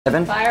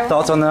Evan,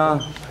 thoughts on the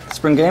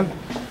spring game?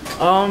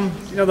 From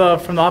the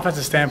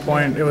offensive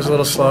standpoint, it was a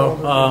little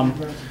slow.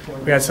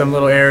 We had some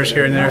little errors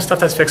here and there. Stuff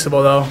that's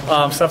fixable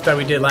though. Stuff that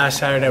we did last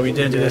Saturday that we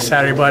didn't do this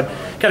Saturday. But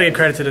gotta give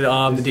credit to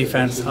the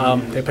defense.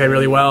 They played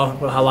really well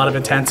with a lot of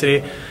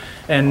intensity,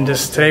 and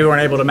just today we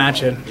weren't able to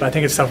match it. But I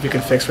think it's stuff we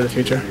can fix for the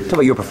future. Talk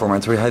about your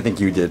performance. How do you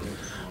think you did?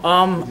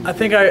 I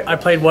think I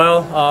played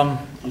well.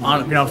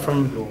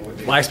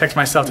 I expected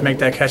myself to make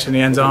that catch in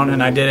the end zone,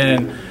 and I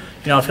didn't. And,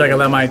 I feel like I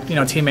let my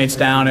teammates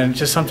down, and it's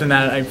just something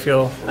that I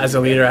feel as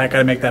a leader I got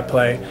to make that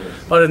play.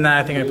 Other than that,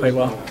 I think I played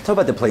well. Talk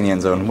about the play in the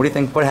end zone. What do you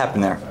think? What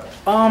happened there?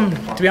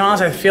 To be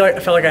honest, I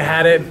felt like I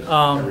had it,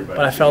 but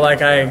I felt like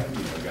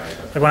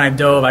when I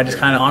dove, I just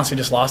kind of honestly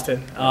just lost it.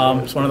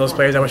 It's one of those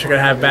plays I wish I could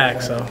have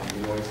back. So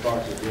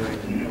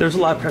there's a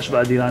lot of pressure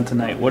by D-line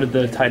tonight. What did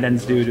the tight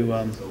ends do to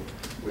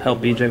help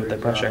BJ with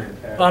that pressure?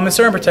 In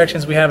certain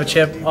protections, we have a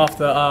chip off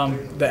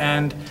the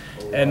end.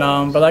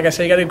 But like I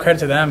said, you got to give credit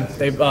to them.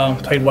 They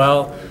played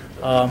well.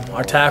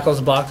 Our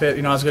tackles blocked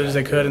it, as good as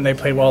they could, and they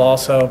played well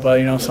also.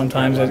 But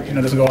sometimes it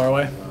doesn't go our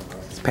way.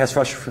 Is pass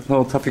rush a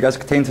little tough for you guys to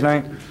contain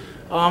tonight?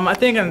 I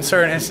think in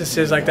certain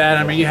instances like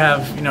that, you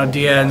have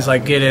DNs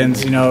like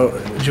Giddens,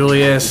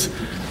 Julius,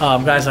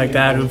 guys like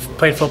that who've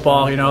played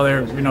football.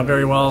 They're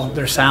very well.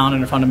 They're sound in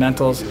their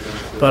fundamentals.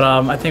 But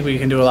I think we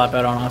can do a lot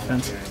better on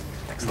offense.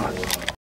 Thanks a lot.